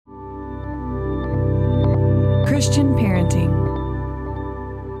Christian Parenting.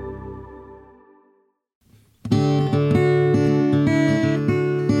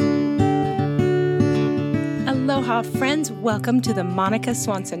 Aloha, friends. Welcome to the Monica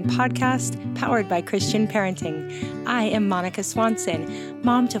Swanson podcast, powered by Christian Parenting. I am Monica Swanson,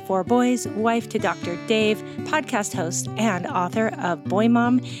 mom to 4 boys, wife to Dr. Dave, podcast host, and author of Boy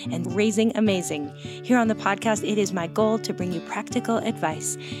Mom and Raising Amazing. Here on the podcast, it is my goal to bring you practical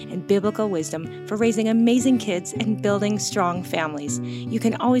advice and biblical wisdom for raising amazing kids and building strong families. You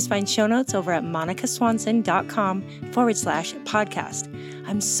can always find show notes over at monicaswanson.com/podcast.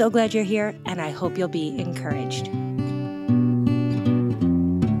 I'm so glad you're here, and I hope you'll be encouraged.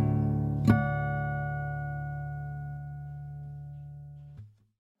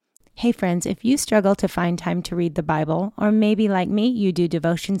 Hey friends, if you struggle to find time to read the Bible, or maybe like me, you do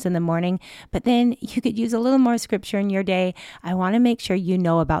devotions in the morning, but then you could use a little more scripture in your day, I want to make sure you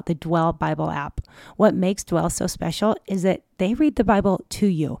know about the Dwell Bible app. What makes Dwell so special is that they read the Bible to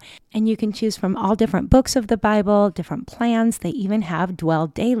you, and you can choose from all different books of the Bible, different plans. They even have Dwell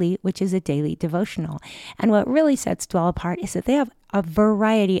Daily, which is a daily devotional. And what really sets Dwell apart is that they have a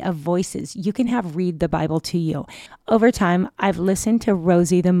variety of voices you can have read the Bible to you. Over time, I've listened to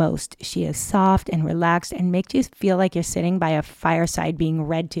Rosie the most. She is soft and relaxed and makes you feel like you're sitting by a fireside being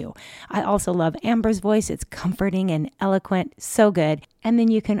read to. I also love Amber's voice. It's comforting and eloquent, so good. And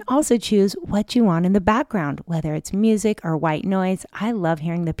then you can also choose what you want in the background, whether it's music or white noise. I love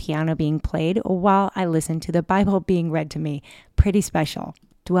hearing the piano being played while I listen to the Bible being read to me. Pretty special.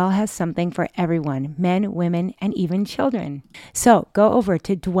 Dwell has something for everyone, men, women, and even children. So go over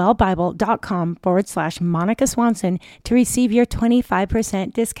to dwellbible.com/Monica Swanson to receive your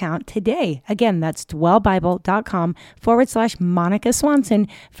 25% discount today. Again, that's dwellbible.com/Monica Swanson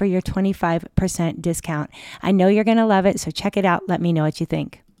for your 25% discount. I know you're going to love it, so check it out. Let me know what you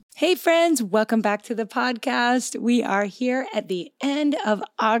think. Hey friends, welcome back to the podcast. We are here at the end of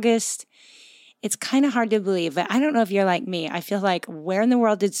August. It's kind of hard to believe, but I don't know if you're like me. I feel like, where in the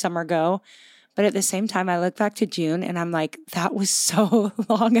world did summer go? But at the same time, I look back to June and I'm like, that was so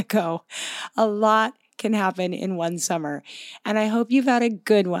long ago. A lot can happen in one summer. And I hope you've had a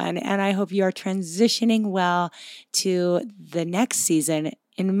good one. And I hope you are transitioning well to the next season.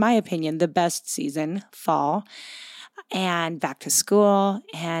 In my opinion, the best season, fall. And back to school,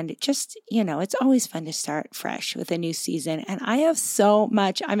 and just, it's always fun to start fresh with a new season. And I have so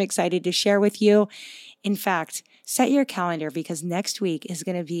much I'm excited to share with you. In fact, set your calendar because next week is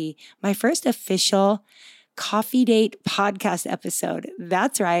going to be my first official Coffee Date podcast episode.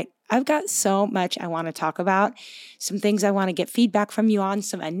 That's right. I've got so much I want to talk about, some things I want to get feedback from you on,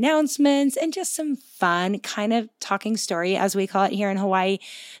 some announcements, and just some fun kind of talking story, as we call it here in Hawaii.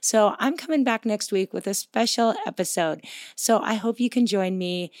 So I'm coming back next week with a special episode. So I hope you can join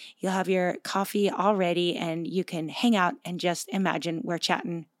me. You'll have your coffee all ready and you can hang out and just imagine we're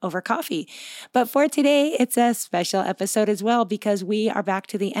chatting over coffee. But for today, it's a special episode as well because we are back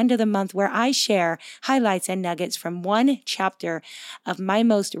to the end of the month where I share highlights and nuggets from one chapter of my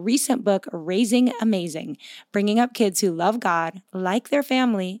most recent book, Raising Amazing, bringing up kids who love God, like their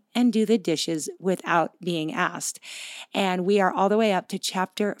family, and do the dishes without being asked. And we are all the way up to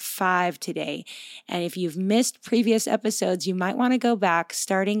chapter 5 today. And if you've missed previous episodes, you might want to go back.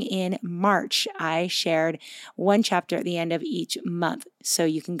 Starting in March, I shared one chapter at the end of each month. So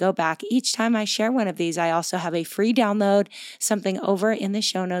you can go back. Each time I share one of these, I also have a free download, something over in the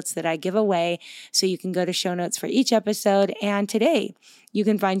show notes that I give away. So you can go to show notes for each episode. And today, you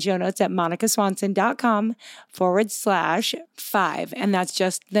can find show notes at monicaswanson.com/5. And that's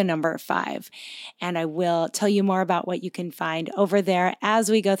just the number 5. And I will tell you more about what you can find over there as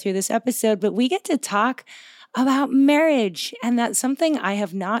we go through this episode. But we get to talk about marriage. And that's something I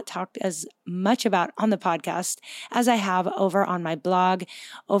have not talked as much about on the podcast as I have over on my blog.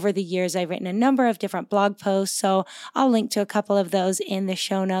 Over the years, I've written a number of different blog posts, so I'll link to a couple of those in the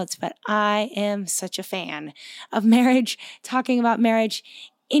show notes. But I am such a fan of marriage, talking about marriage.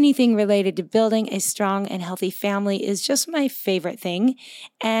 Anything related to building a strong and healthy family is just my favorite thing.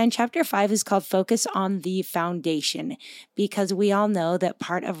 And chapter 5 is called Focus on the Foundation, because we all know that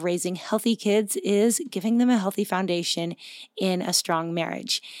part of raising healthy kids is giving them a healthy foundation in a strong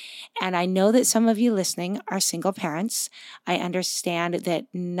marriage. And I know that some of you listening are single parents. I understand that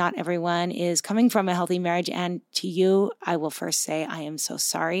not everyone is coming from a healthy marriage. And to you, I will first say, I am so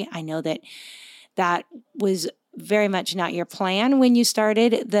sorry. I know that was very much not your plan when you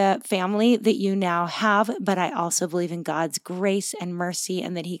started the family that you now have, but I also believe in God's grace and mercy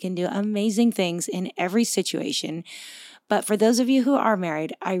and that He can do amazing things in every situation. But for those of you who are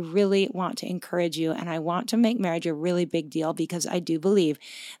married, I really want to encourage you, and I want to make marriage a really big deal, because I do believe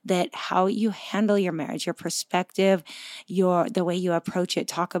that how you handle your marriage, your perspective, the way you approach it,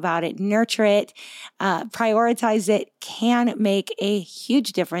 talk about it, nurture it, prioritize it, can make a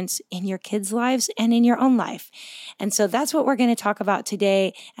huge difference in your kids' lives and in your own life. And so that's what we're going to talk about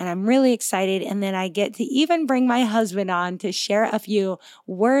today. And I'm really excited. And then I get to even bring my husband on to share a few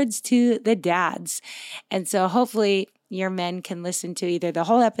words to the dads. And so hopefully your men can listen to either the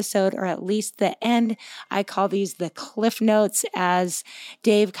whole episode or at least the end. I call these the cliff notes, as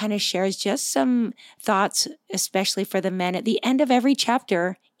Dave kind of shares just some thoughts, especially for the men at the end of every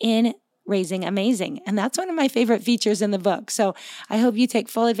chapter in Raising Amazing. And that's one of my favorite features in the book. So I hope you take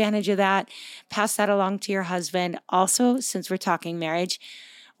full advantage of that. Pass that along to your husband. Also, since we're talking marriage,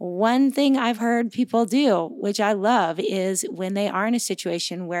 one thing I've heard people do, which I love, is when they are in a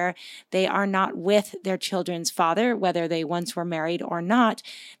situation where they are not with their children's father, whether they once were married or not,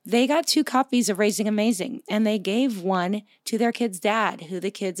 they got 2 copies of Raising Amazing, and they gave one to their kid's dad, who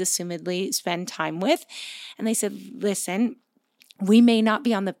the kids assumedly spend time with. And they said, listen, we may not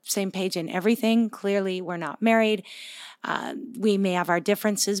be on the same page in everything. Clearly, we're not married. We may have our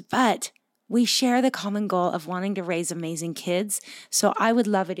differences, but we share the common goal of wanting to raise amazing kids. So I would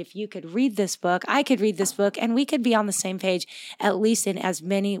love it if you could read this book. I could read this book, and we could be on the same page, at least in as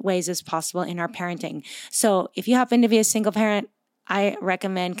many ways as possible in our parenting. So if you happen to be a single parent, I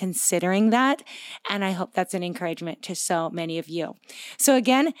recommend considering that. And I hope that's an encouragement to so many of you. So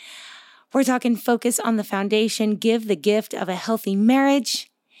again, we're talking focus on the foundation, give the gift of a healthy marriage.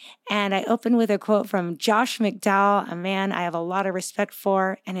 And I open with a quote from Josh McDowell, a man I have a lot of respect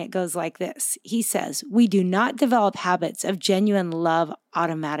for, and it goes like this. He says, "We do not develop habits of genuine love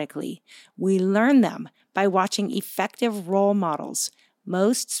automatically. We learn them by watching effective role models,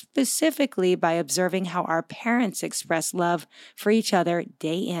 most specifically by observing how our parents express love for each other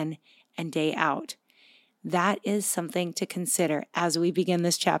day in and day out." That is something to consider as we begin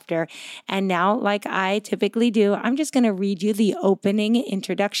this chapter. And now, like I typically do, I'm just going to read you the opening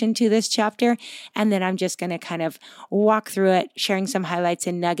introduction to this chapter, and then I'm just going to kind of walk through it, sharing some highlights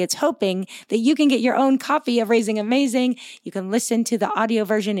and nuggets, hoping that you can get your own copy of Raising Amazing. You can listen to the audio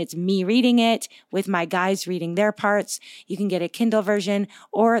version. It's me reading it with my guys reading their parts. You can get a Kindle version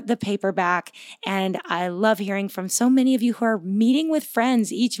or the paperback. And I love hearing from so many of you who are meeting with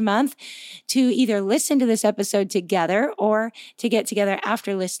friends each month to either listen to this episode together or to get together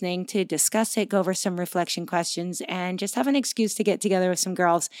after listening to discuss it, go over some reflection questions, and just have an excuse to get together with some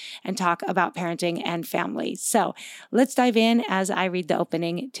girls and talk about parenting and family. So let's dive in as I read the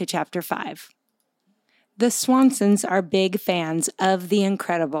opening to chapter 5. The Swansons are big fans of The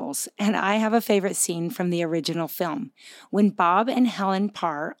Incredibles, and I have a favorite scene from the original film. When Bob and Helen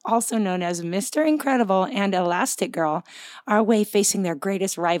Parr, also known as Mr. Incredible and Elastic Girl, are away facing their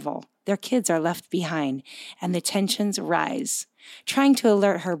greatest rival, their kids are left behind, and the tensions rise. Trying to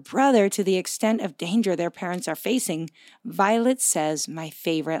alert her brother to the extent of danger their parents are facing, Violet says my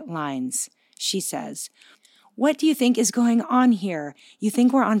favorite lines. She says, "What do you think is going on here? You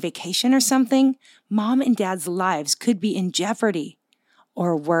think we're on vacation or something? Mom and Dad's lives could be in jeopardy.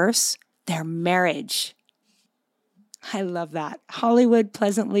 Or worse, their marriage." I love that. Hollywood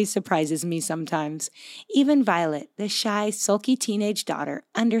pleasantly surprises me sometimes. Even Violet, the shy, sulky teenage daughter,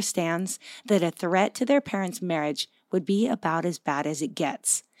 understands that a threat to their parents' marriage would be about as bad as it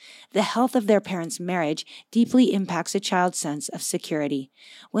gets. The health of their parents' marriage deeply impacts a child's sense of security.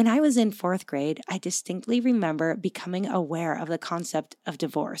 When I was in 4th grade, I distinctly remember becoming aware of the concept of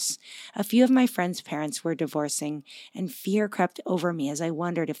divorce. A few of my friends' parents were divorcing, and fear crept over me as I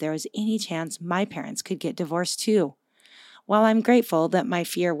wondered if there was any chance my parents could get divorced too. While I'm grateful that my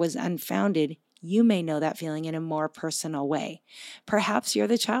fear was unfounded, you may know that feeling in a more personal way. Perhaps you're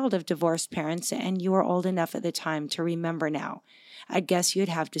the child of divorced parents and you were old enough at the time to remember now. I guess you'd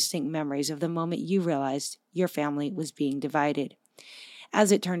have distinct memories of the moment you realized your family was being divided.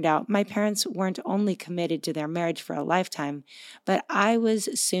 As it turned out, my parents weren't only committed to their marriage for a lifetime, but I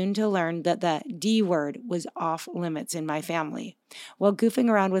was soon to learn that the D word was off limits in my family. While goofing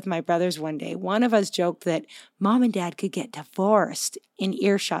around with my brothers one day, one of us joked that Mom and Dad could get divorced in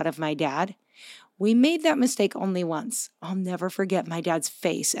earshot of my dad. We made that mistake only once. I'll never forget my dad's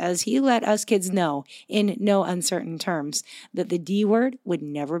face as he let us kids know, in no uncertain terms, that the D word would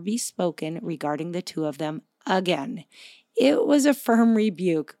never be spoken regarding the two of them again. It was a firm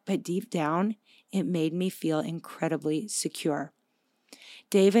rebuke, but deep down, it made me feel incredibly secure.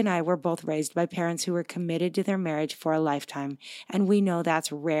 Dave and I were both raised by parents who were committed to their marriage for a lifetime, and we know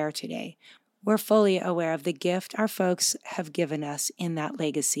that's rare today. We're fully aware of the gift our folks have given us in that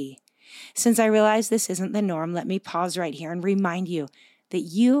legacy. Since I realize this isn't the norm, let me pause right here and remind you that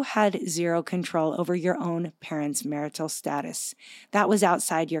you had zero control over your own parents' marital status. That was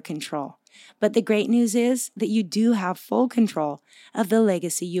outside your control. But the great news is that you do have full control of the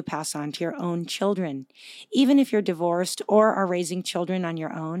legacy you pass on to your own children. Even if you're divorced or are raising children on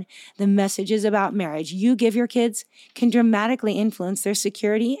your own, the messages about marriage you give your kids can dramatically influence their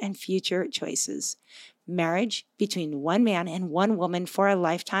security and future choices. Marriage between one man and one woman for a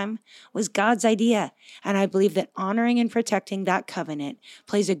lifetime was God's idea, and I believe that honoring and protecting that covenant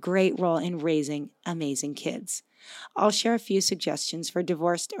plays a great role in raising amazing kids. I'll share a few suggestions for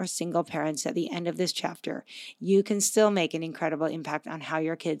divorced or single parents at the end of this chapter. You can still make an incredible impact on how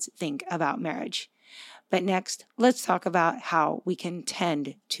your kids think about marriage. But next, let's talk about how we can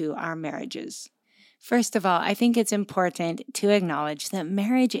tend to our marriages. First of all, I think it's important to acknowledge that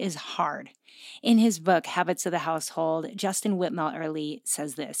marriage is hard. In his book, Habits of the Household, Justin Whitmell Earley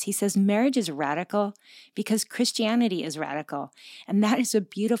says this. He says, marriage is radical because Christianity is radical, and that is a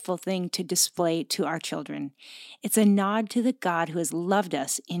beautiful thing to display to our children. It's a nod to the God who has loved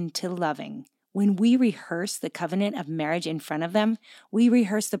us into loving. When we rehearse the covenant of marriage in front of them, we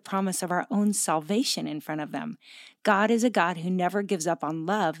rehearse the promise of our own salvation in front of them. God is a God who never gives up on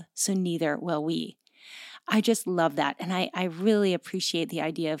love, so neither will we. I just love that. And I really appreciate the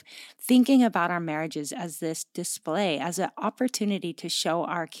idea of thinking about our marriages as this display, as an opportunity to show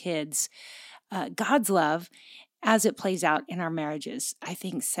our kids God's love as it plays out in our marriages. I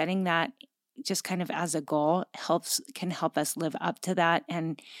think setting that just kind of as a goal can help us live up to that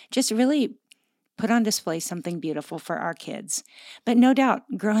and just really put on display something beautiful for our kids. But no doubt,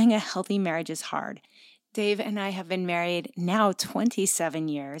 growing a healthy marriage is hard. Dave and I have been married now 27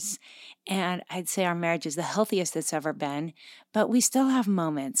 years, and I'd say our marriage is the healthiest it's ever been, but we still have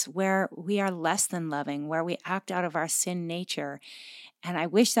moments where we are less than loving, where we act out of our sin nature. And I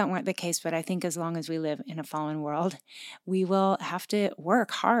wish that weren't the case, but I think as long as we live in a fallen world, we will have to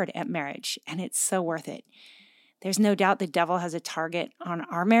work hard at marriage, and it's so worth it. There's no doubt the devil has a target on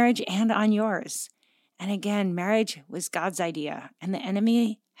our marriage and on yours. And again, marriage was God's idea, and the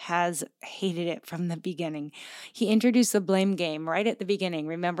enemy has hated it from the beginning. He introduced the blame game right at the beginning,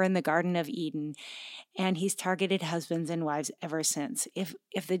 remember in the Garden of Eden, and he's targeted husbands and wives ever since. If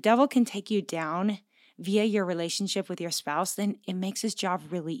the devil can take you down via your relationship with your spouse, then it makes his job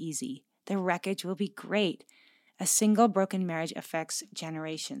really easy. The wreckage will be great. A single broken marriage affects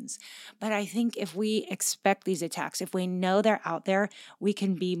generations. But I think if we expect these attacks, if we know they're out there, we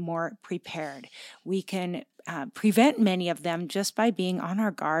can be more prepared. We can prevent many of them just by being on our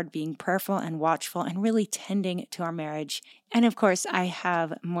guard, being prayerful and watchful, and really tending to our marriage. And of course, I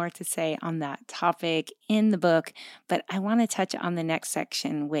have more to say on that topic in the book, but I want to touch on the next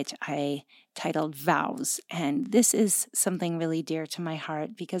section, which I titled Vows. And this is something really dear to my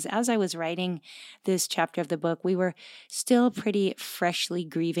heart because as I was writing this chapter of the book, we were still pretty freshly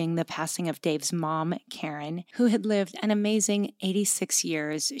grieving the passing of Dave's mom, Karen, who had lived an amazing 86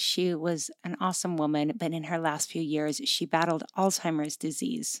 years. She was an awesome woman, but in her last few years, she battled Alzheimer's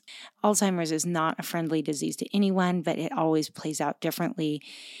disease. Alzheimer's is not a friendly disease to anyone, but it always plays out differently.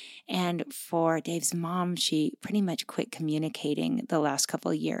 And for Dave's mom, she pretty much quit communicating the last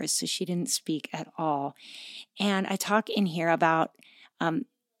couple of years, so she didn't speak at all. And I talk in here about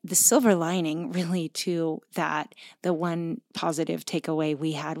the silver lining really to that. The one positive takeaway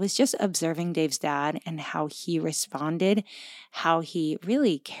we had was just observing Dave's dad and how he responded, how he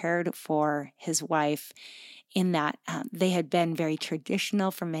really cared for his wife in that they had been very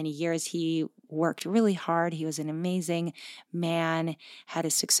traditional for many years. He worked really hard. He was an amazing man, had a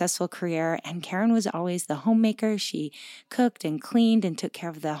successful career, and Karen was always the homemaker. She cooked and cleaned and took care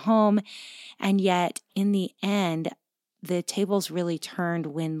of the home. And yet, in the end, the tables really turned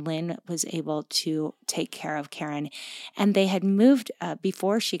when Lynn was able to take care of Karen. And they had moved,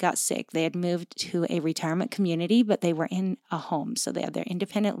 before she got sick, they had moved to a retirement community, but they were in a home. So they had their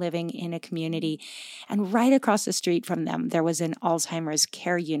independent living in a community. And right across the street from them, there was an Alzheimer's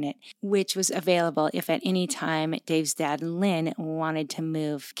care unit, which was available if at any time Dave's dad, Lynn, wanted to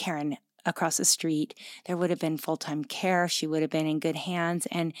move Karen across the street. There would have been full-time care. She would have been in good hands.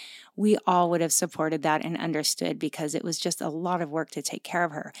 And we all would have supported that and understood because it was just a lot of work to take care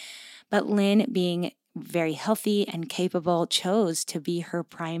of her. But Lynn, being very healthy and capable, chose to be her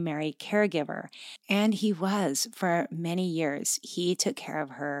primary caregiver. And he was for many years. He took care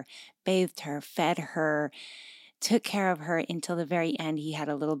of her, bathed her, fed her, took care of her until the very end. He had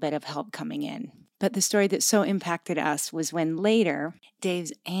a little bit of help coming in. But the story that so impacted us was when later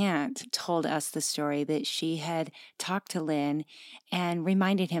Dave's aunt told us the story that she had talked to Lynn and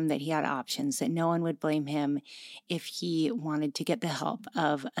reminded him that he had options, that no one would blame him if he wanted to get the help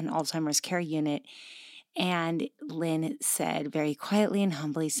of an Alzheimer's care unit. And Lynn said very quietly and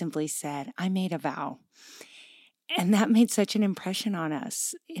humbly, simply said, "I made a vow." And that made such an impression on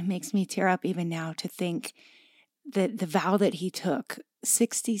us. It makes me tear up even now to think that the vow that he took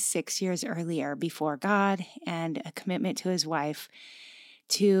 66 years earlier before God and a commitment to his wife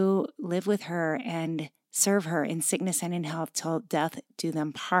to live with her and serve her in sickness and in health till death do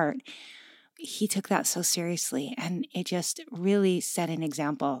them part. He took that so seriously, and it just really set an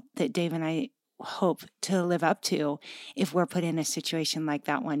example that Dave and I hope to live up to if we're put in a situation like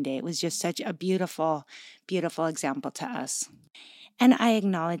that one day. It was just such a beautiful, beautiful example to us. And I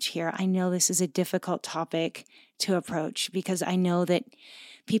acknowledge here, I know this is a difficult topic to approach because I know that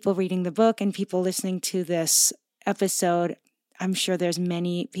people reading the book and people listening to this episode, I'm sure there's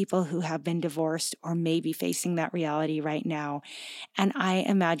many people who have been divorced or may be facing that reality right now. And I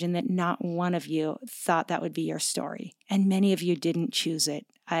imagine that not one of you thought that would be your story. And many of you didn't choose it.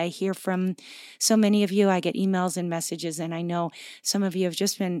 I hear from so many of you. I get emails and messages, and I know some of you have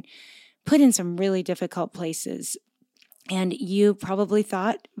just been put in some really difficult places. And you probably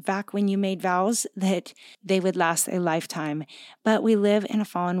thought back when you made vows that they would last a lifetime. But we live in a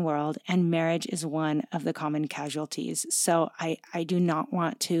fallen world, and marriage is one of the common casualties. So I do not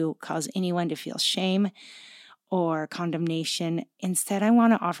want to cause anyone to feel shame or condemnation. Instead, I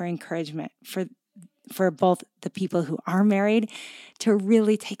want to offer encouragement for both the people who are married to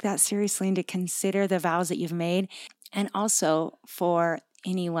really take that seriously and to consider the vows that you've made, and also for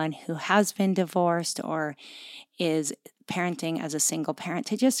anyone who has been divorced or is parenting as a single parent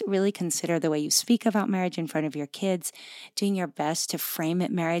to just really consider the way you speak about marriage in front of your kids, doing your best to frame it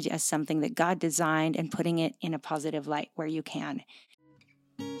marriage as something that God designed and putting it in a positive light where you can.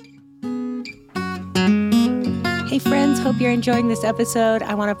 Hey friends, hope you're enjoying this episode.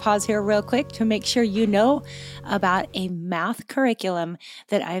 I want to pause here real quick to make sure you know about a math curriculum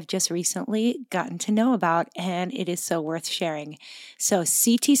that I've just recently gotten to know about, and it is so worth sharing. So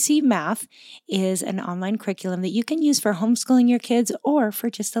CTC Math is an online curriculum that you can use for homeschooling your kids or for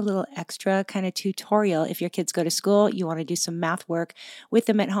just a little extra kind of tutorial. If your kids go to school, you want to do some math work with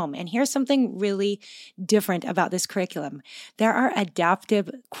them at home. And here's something really different about this curriculum. There are adaptive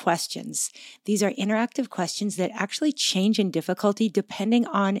questions. These are interactive questions that actually change in difficulty depending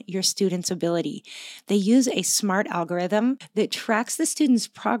on your student's ability. They use a smart algorithm that tracks the student's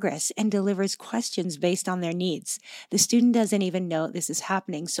progress and delivers questions based on their needs. The student doesn't even know this is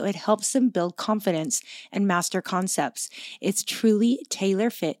happening, so it helps them build confidence and master concepts. It's truly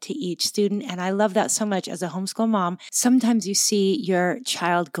tailor-fit to each student, and I love that so much as a homeschool mom. Sometimes you see your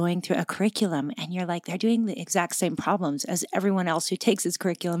child going through a curriculum and you're like, they're doing the exact same problems as everyone else who takes this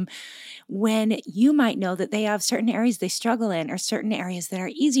curriculum, when you might know that they have certain areas they struggle in or certain areas that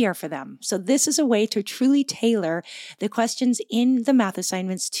are easier for them. So this is a way to truly tailor the questions in the math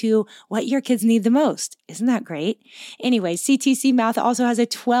assignments to what your kids need the most. Isn't that great? Anyway, CTC Math also has a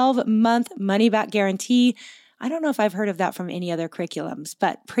 12-month money-back guarantee. I don't know if I've heard of that from any other curriculums,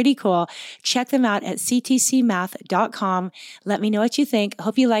 but pretty cool. Check them out at ctcmath.com. Let me know what you think.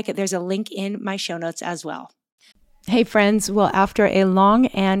 Hope you like it. There's a link in my show notes as well. Hey friends, well, after a long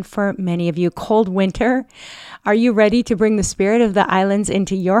and for many of you cold winter, are you ready to bring the spirit of the islands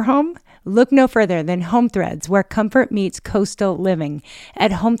into your home? Look no further than Home Threads, where comfort meets coastal living.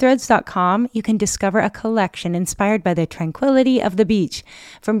 At homethreads.com, you can discover a collection inspired by the tranquility of the beach.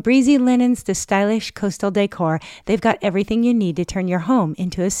 From breezy linens to stylish coastal decor, they've got everything you need to turn your home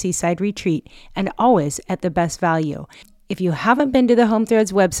into a seaside retreat, and always at the best value. If you haven't been to the Home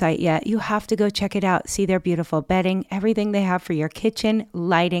Threads website yet, you have to go check it out. See their beautiful bedding, everything they have for your kitchen,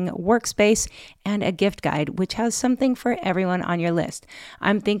 lighting, workspace, and a gift guide, which has something for everyone on your list.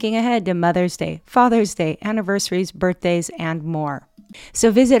 I'm thinking ahead to Mother's Day, Father's Day, anniversaries, birthdays, and more.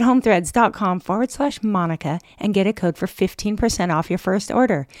 So visit homethreads.com/Monica and get a code for 15% off your first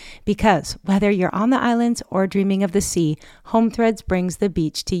order. Because whether you're on the islands or dreaming of the sea, Home Threads brings the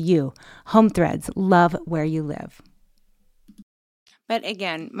beach to you. Home Threads, love where you live. But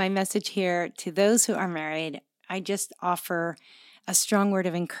again, my message here to those who are married, I just offer a strong word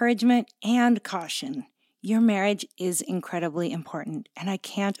of encouragement and caution. Your marriage is incredibly important, and I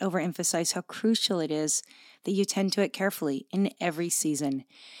can't overemphasize how crucial it is that you tend to it carefully in every season.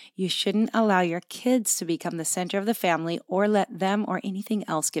 You shouldn't allow your kids to become the center of the family or let them or anything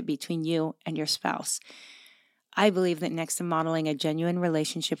else get between you and your spouse. I believe that next to modeling a genuine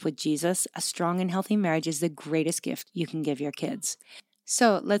relationship with Jesus, a strong and healthy marriage is the greatest gift you can give your kids.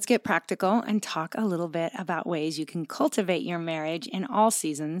 So let's get practical and talk a little bit about ways you can cultivate your marriage in all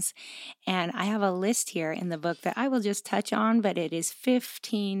seasons. And I have a list here in the book that I will just touch on, but it is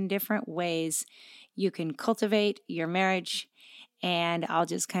 15 different ways you can cultivate your marriage. And I'll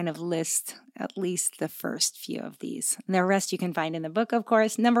just kind of list at least the first few of these. And the rest you can find in the book, of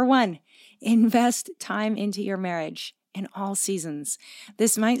course. Number 1, invest time into your marriage in all seasons.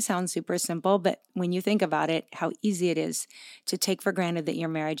 This might sound super simple, but when you think about it, how easy it is to take for granted that your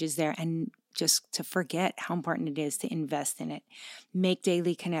marriage is there and just to forget how important it is to invest in it. Make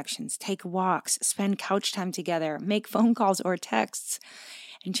daily connections, take walks, spend couch time together, make phone calls or texts,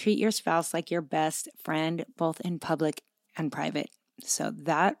 and treat your spouse like your best friend, both in public and private. So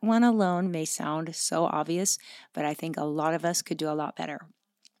that one alone may sound so obvious, but I think a lot of us could do a lot better.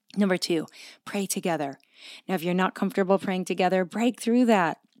 Number 2, pray together. Now, if you're not comfortable praying together, break through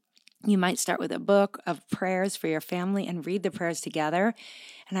that. You might start with a book of prayers for your family and read the prayers together.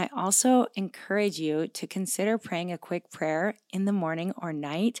 And I also encourage you to consider praying a quick prayer in the morning or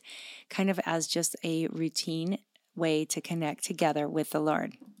night, kind of as just a routine way to connect together with the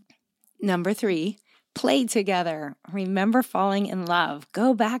Lord. Number 3, play together. Remember falling in love.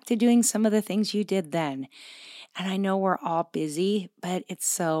 Go back to doing some of the things you did then. And I know we're all busy, but it's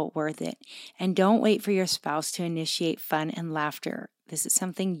so worth it. And don't wait for your spouse to initiate fun and laughter. This is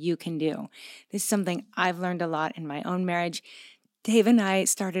something you can do. This is something I've learned a lot in my own marriage. Dave and I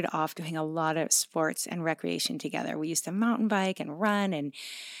started off doing a lot of sports and recreation together. We used to mountain bike and run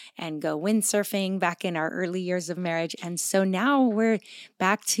and go windsurfing back in our early years of marriage. And so now we're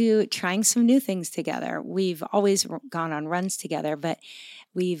back to trying some new things together. We've always gone on runs together, but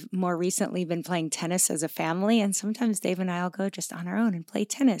we've more recently been playing tennis as a family. And sometimes Dave and I will go just on our own and play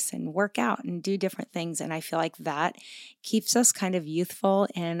tennis and work out and do different things. And I feel like that keeps us kind of youthful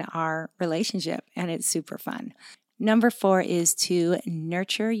in our relationship, and it's super fun. Number 4 is to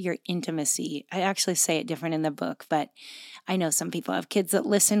nurture your intimacy. I actually say it different in the book, but I know some people have kids that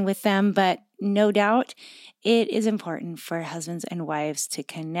listen with them, but no doubt it is important for husbands and wives to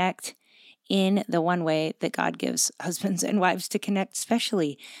connect in the one way that God gives husbands and wives to connect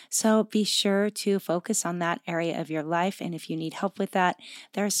especially. So be sure to focus on that area of your life. And if you need help with that,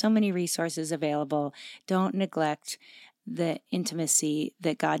 there are so many resources available. Don't neglect the intimacy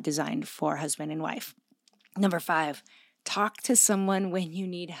that God designed for husband and wife. Number 5, talk to someone when you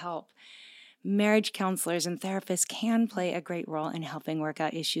need help. Marriage counselors and therapists can play a great role in helping work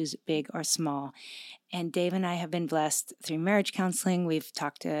out issues, big or small. And Dave and I have been blessed through marriage counseling. We've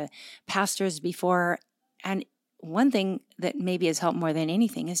talked to pastors before. And one thing that maybe has helped more than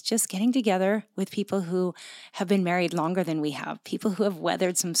anything is just getting together with people who have been married longer than we have, people who have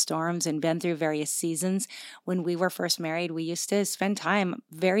weathered some storms and been through various seasons. When we were first married, we used to spend time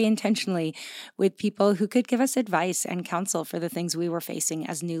very intentionally with people who could give us advice and counsel for the things we were facing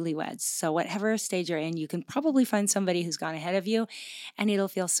as newlyweds. So whatever stage you're in, you can probably find somebody who's gone ahead of you, and it'll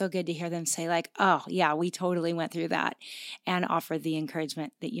feel so good to hear them say like, oh yeah, we totally went through that, and offer the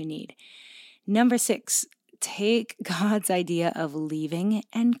encouragement that you need. Number 6, take God's idea of leaving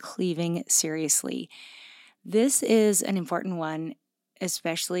and cleaving seriously. This is an important one,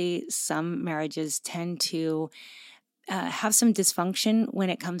 especially some marriages tend to have some dysfunction when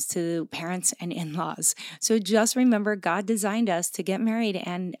it comes to parents and in-laws. So just remember, God designed us to get married,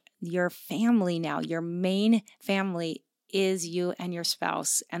 and your family now, your main family is you and your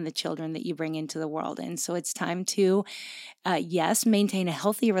spouse and the children that you bring into the world. And so it's time to, yes, maintain a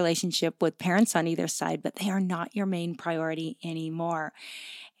healthy relationship with parents on either side, but they are not your main priority anymore.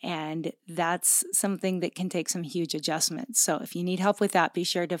 And that's something that can take some huge adjustments. So if you need help with that, be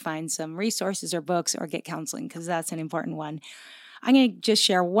sure to find some resources or books or get counseling, because that's an important one. I'm going to just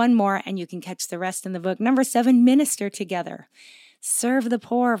share one more and you can catch the rest in the book. Number 7, minister together. Serve the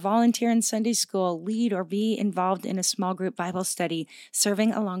poor, volunteer in Sunday school, lead or be involved in a small group Bible study.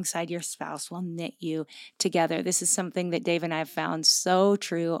 Serving alongside your spouse will knit you together. This is something that Dave and I have found so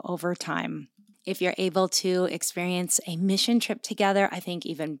true over time. If you're able to experience a mission trip together, I think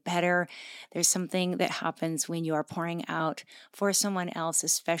even better. There's something that happens when you are pouring out for someone else,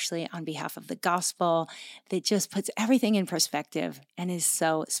 especially on behalf of the gospel, that just puts everything in perspective and is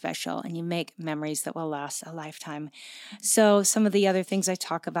so special. And you make memories that will last a lifetime. So some of the other things I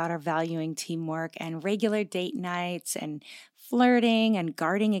talk about are valuing teamwork and regular date nights and flirting and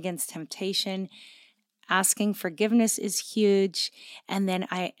guarding against temptation. Asking forgiveness is huge. And then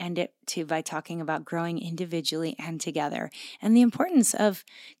I end it to by talking about growing individually and together, and the importance of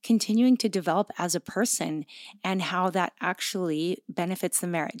continuing to develop as a person and how that actually benefits the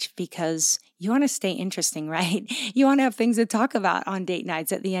marriage, because you want to stay interesting, right? You want to have things to talk about on date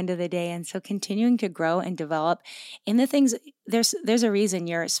nights at the end of the day. And so continuing to grow and develop in the things, there's a reason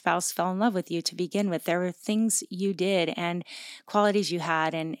your spouse fell in love with you to begin with. There were things you did and qualities you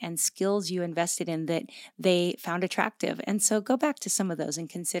had and skills you invested in that they found attractive. And so go back to some of those and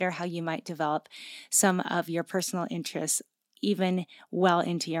consider how you might develop some of your personal interests even well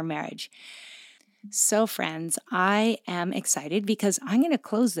into your marriage. So friends, I am excited because I'm going to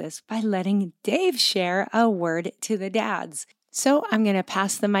close this by letting Dave share a word to the dads. So I'm going to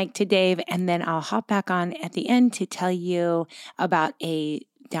pass the mic to Dave, and then I'll hop back on at the end to tell you about a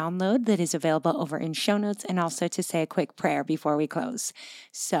download that is available over in show notes, and also to say a quick prayer before we close.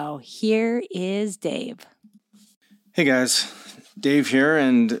 So here is Dave. Hey guys, Dave here,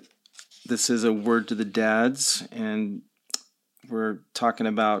 and this is a word to the dads, and we're talking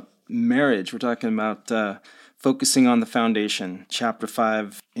about marriage. We're talking about focusing on the foundation, chapter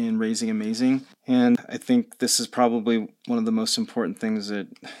 5 in Raising Amazing. And I think this is probably one of the most important things that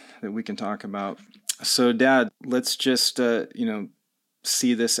we can talk about. So Dad, let's just,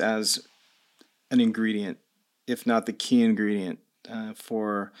 see this as an ingredient, if not the key ingredient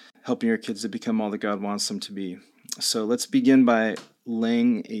for helping your kids to become all that God wants them to be. So let's begin by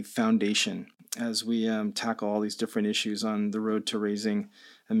laying a foundation as we tackle all these different issues on the road to raising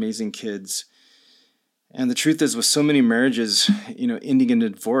amazing kids. And the truth is, with so many marriages, ending in a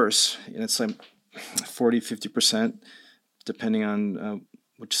divorce, it's like 40, 50%, depending on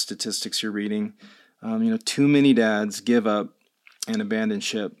which statistics you're reading. Too many dads give up and abandon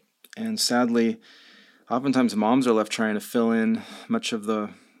ship. And sadly, oftentimes moms are left trying to fill in much of the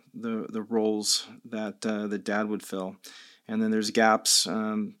roles that the dad would fill. And then there's gaps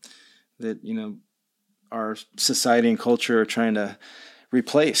that, our society and culture are trying to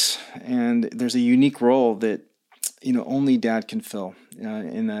replace. And there's a unique role that, only dad can fill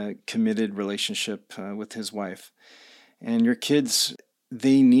in a committed relationship with his wife. And your kids,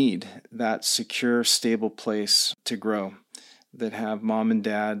 they need that secure, stable place to grow that have mom and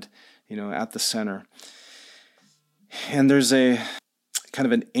dad, at the center. And there's a kind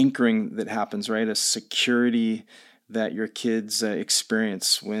of an anchoring that happens, right? A security that your kids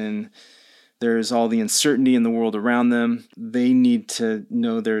experience when there's all the uncertainty in the world around them. They need to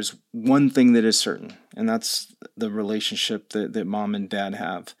know there's one thing that is certain, and that's the relationship that mom and dad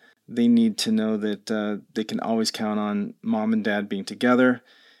have. They need to know that they can always count on mom and dad being together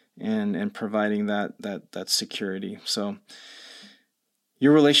and providing that security. So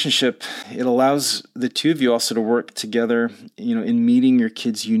your relationship, it allows the two of you also to work together, in meeting your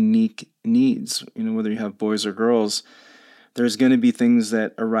kids' unique needs. Whether you have boys or girls, there's going to be things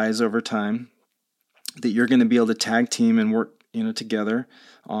that arise over time that you're going to be able to tag team and work, together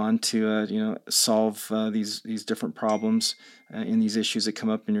on to, solve these different problems in these issues that come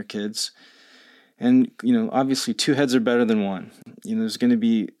up in your kids. And, obviously 2 heads are better than one. There's going to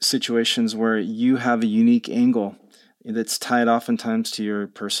be situations where you have a unique angle that's tied oftentimes to your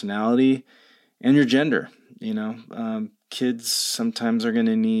personality and your gender. Kids sometimes are going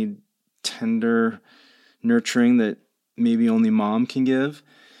to need tender nurturing that maybe only mom can give.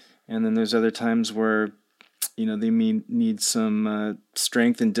 And then there's other times where, they may need some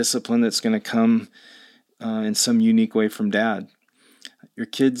strength and discipline that's going to come in some unique way from dad. Your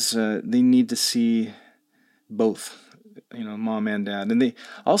kids, they need to see both, mom and dad. And they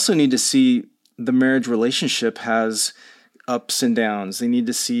also need to see the marriage relationship has ups and downs. They need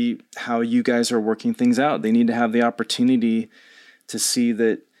to see how you guys are working things out. They need to have the opportunity to see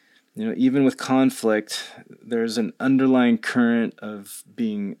that, even with conflict, there's an underlying current of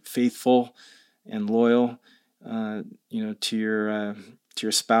being faithful and loyal, to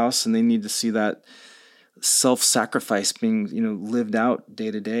your spouse, and they need to see that self-sacrifice being, lived out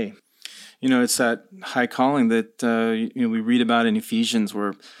day to day. It's that high calling that we read about in Ephesians,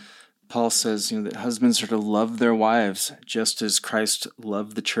 where Paul says, that husbands are to love their wives just as Christ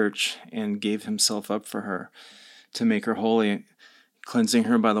loved the church and gave himself up for her to make her holy, cleansing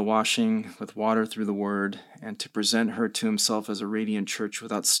her by the washing with water through the word, and to present her to himself as a radiant church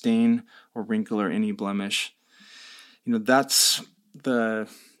without stain or wrinkle or any blemish. That's the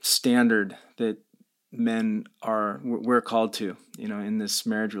standard that we're called to, in this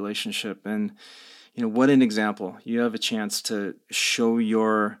marriage relationship. And, what an example. You have a chance to show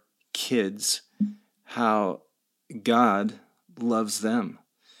your kids how God loves them.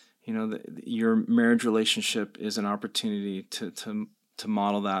 Your marriage relationship is an opportunity to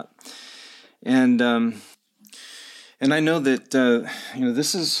model that. And And I know that,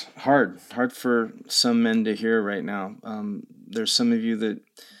 this is hard for some men to hear right now. There's some of you that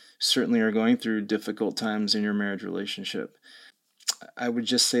certainly are going through difficult times in your marriage relationship. I would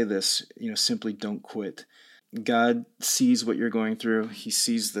just say this, simply don't quit. God sees what you're going through. He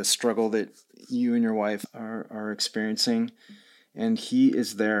sees the struggle that you and your wife are experiencing, and He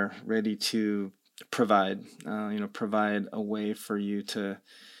is there ready to provide a way for you to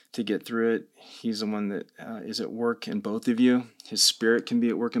get through it. He's the one that is at work in both of you. His Spirit can be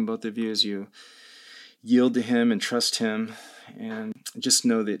at work in both of you as you yield to Him and trust Him. And just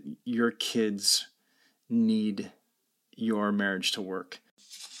know that your kids need your marriage to work.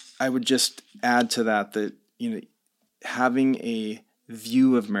 I would just add to that having a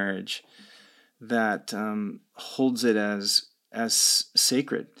view of marriage that holds it as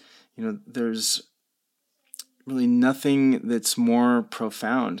sacred. There's really nothing that's more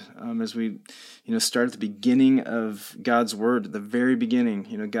profound. As we, start at the beginning of God's Word, at the very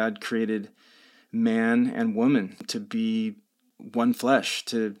beginning, God created man and woman to be one flesh,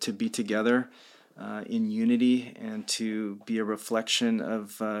 to be together in unity, and to be a reflection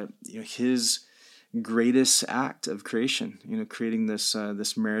of His greatest act of creation. Creating this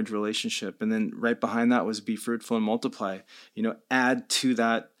marriage relationship, and then right behind that was be fruitful and multiply. Add to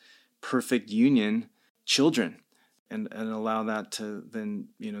that perfect union children, and allow that to then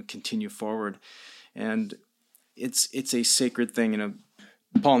continue forward. And it's a sacred thing.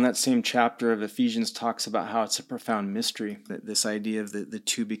 Paul, in that same chapter of Ephesians, talks about how it's a profound mystery, that this idea of the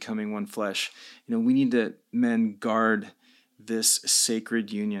two becoming one flesh. We need to, men, guard this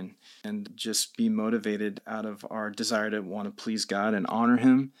sacred union and just be motivated out of our desire to want to please God and honor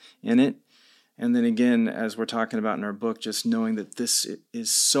Him in it. And then again, as we're talking about in our book, just knowing that this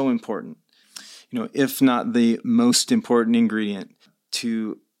is so important, if not the most important ingredient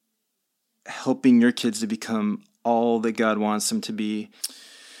to helping your kids to become all that God wants them to be,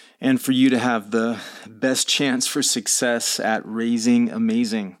 and for you to have the best chance for success at raising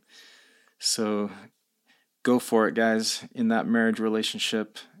amazing. So go for it, guys, in that marriage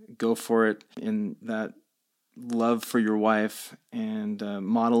relationship. Go for it in that love for your wife, and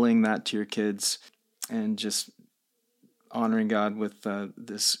modeling that to your kids, and just honoring God with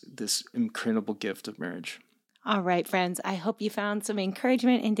this incredible gift of marriage. All right, friends, I hope you found some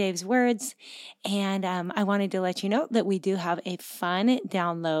encouragement in Dave's words. And I wanted to let you know that we do have a fun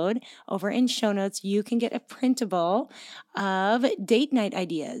download over in show notes. You can get a printable of date night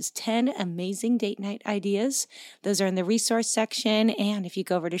ideas, 10 amazing date night ideas. Those are in the resource section. And if you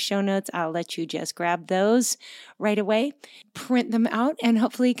go over to show notes, I'll let you just grab those right away, print them out, and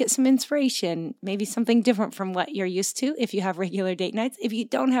hopefully get some inspiration, maybe something different from what you're used to if you have regular date nights. If you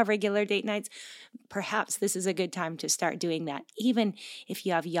don't have regular date nights, perhaps this is a good time to start doing that. Even if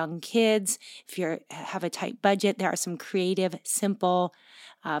you have young kids, if you have a tight budget, there are some creative, simple,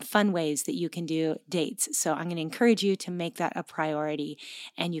 fun ways that you can do dates. So I'm going to encourage you to make that a priority,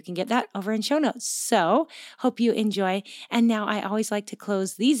 and you can get that over in show notes. So hope you enjoy. And now I always like to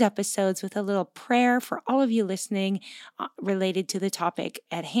close these episodes with a little prayer for all of you listening related to the topic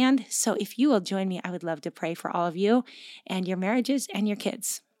at hand. So if you will join me, I would love to pray for all of you and your marriages and your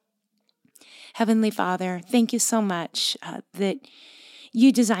kids. Heavenly Father, thank you so much that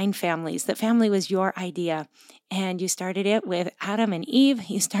you designed families, that family was your idea. And you started it with Adam and Eve.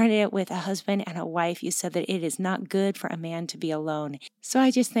 You started it with a husband and a wife. You said that it is not good for a man to be alone. So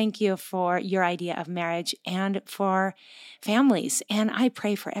I just thank you for your idea of marriage and for families. And I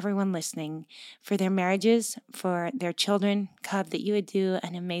pray for everyone listening, for their marriages, for their children. God, that you would do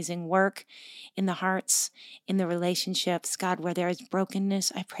an amazing work in the hearts, in the relationships. God, where there is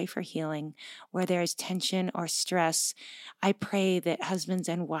brokenness, I pray for healing. Where there is tension or stress, I pray that husbands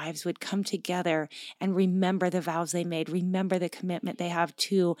and wives would come together and remember the vows they made, remember the commitment they have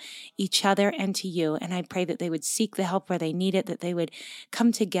to each other and to you. And I pray that they would seek the help where they need it, that they would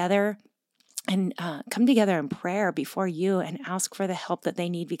come together and come together in prayer before you and ask for the help that they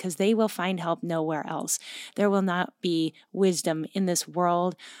need, because they will find help nowhere else. There will not be wisdom in this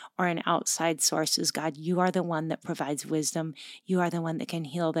world or in outside sources. God, you are the one that provides wisdom. You are the one that can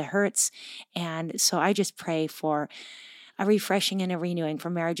heal the hurts. And so I just pray for a refreshing and a renewing for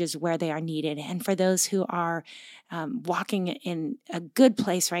marriages where they are needed. And for those who are walking in a good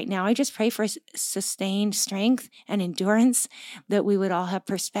place right now, I just pray for sustained strength and endurance, that we would all have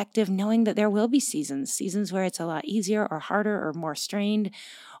perspective, knowing that there will be seasons where it's a lot easier or harder or more strained,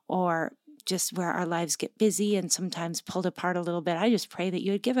 or just where our lives get busy and sometimes pulled apart a little bit. I just pray that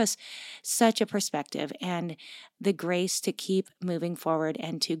you would give us such a perspective and the grace to keep moving forward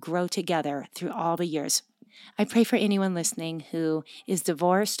and to grow together through all the years. I pray for anyone listening who is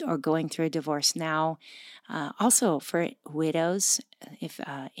divorced or going through a divorce now. Also for widows, if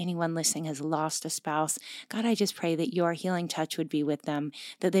anyone listening has lost a spouse, God, I just pray that your healing touch would be with them,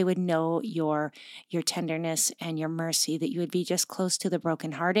 that they would know your tenderness and your mercy, that you would be just close to the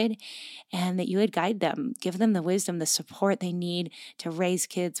brokenhearted, and that you would guide them, give them the wisdom, the support they need to raise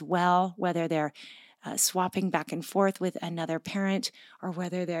kids well, whether they're swapping back and forth with another parent or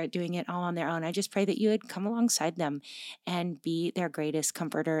whether they're doing it all on their own. I just pray that you would come alongside them and be their greatest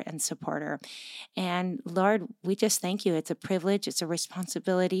comforter and supporter. And Lord, we just thank you. It's a privilege. It's a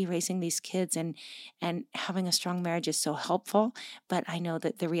responsibility raising these kids, and having a strong marriage is so helpful. But I know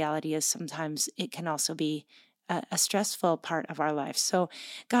that the reality is sometimes it can also be a stressful part of our lives. So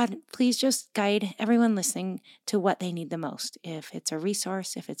God, please just guide everyone listening to what they need the most. If it's a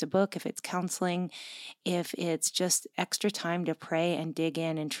resource, if it's a book, if it's counseling, if it's just extra time to pray and dig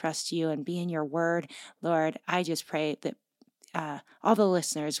in and trust you and be in your word, Lord, I just pray that all the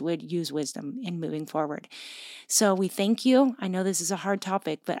listeners would use wisdom in moving forward. So we thank you. I know this is a hard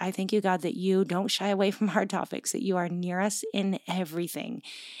topic, but I thank you, God, that you don't shy away from hard topics, that you are near us in everything,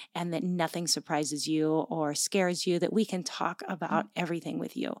 and that nothing surprises you or scares you, that we can talk about everything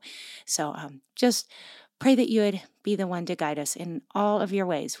with you. So just pray that you would be the one to guide us in all of your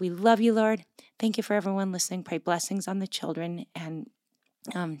ways. We love you, Lord. Thank you for everyone listening. Pray blessings on the children, and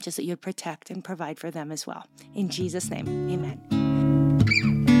just that you would protect and provide for them as well. In Jesus' name, amen.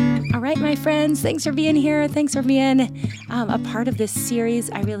 All right, my friends, thanks for being here. Thanks for being a part of this series.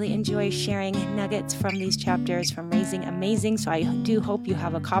 I really enjoy sharing nuggets from these chapters from Raising Amazing. So I do hope you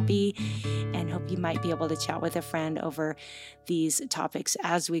have a copy and hope you might be able to chat with a friend over these topics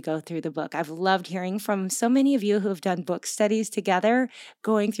as we go through the book. I've loved hearing from so many of you who have done book studies together,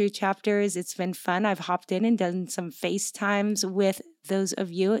 going through chapters. It's been fun. I've hopped in and done some FaceTimes with those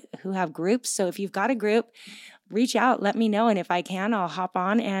of you who have groups. So if you've got a group, reach out, let me know. And if I can, I'll hop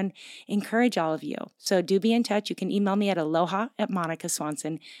on and encourage all of you. So do be in touch. You can email me at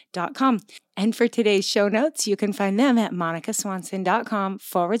aloha@monicaswanson.com. And for today's show notes, you can find them at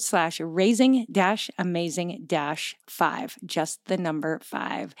monicaswanson.com/raising-amazing-5, just the number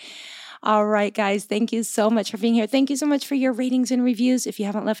 5. All right, guys, thank you so much for being here. Thank you so much for your ratings and reviews. If you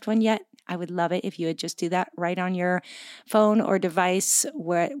haven't left one yet, I would love it if you would just do that right on your phone or device,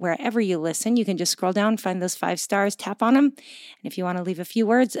 wherever you listen. You can just scroll down, find those 5 stars, tap on them. And if you want to leave a few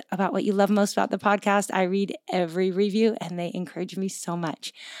words about what you love most about the podcast, I read every review and they encourage me so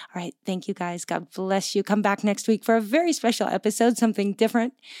much. All right. Thank you, guys. God bless you. Come back next week for a very special episode, something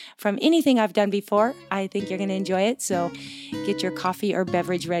different from anything I've done before. I think you're going to enjoy it. So get your coffee or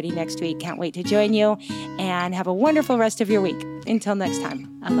beverage ready next week. Can't wait to join you, and have a wonderful rest of your week. Until next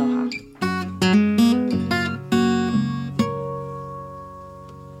time, aloha.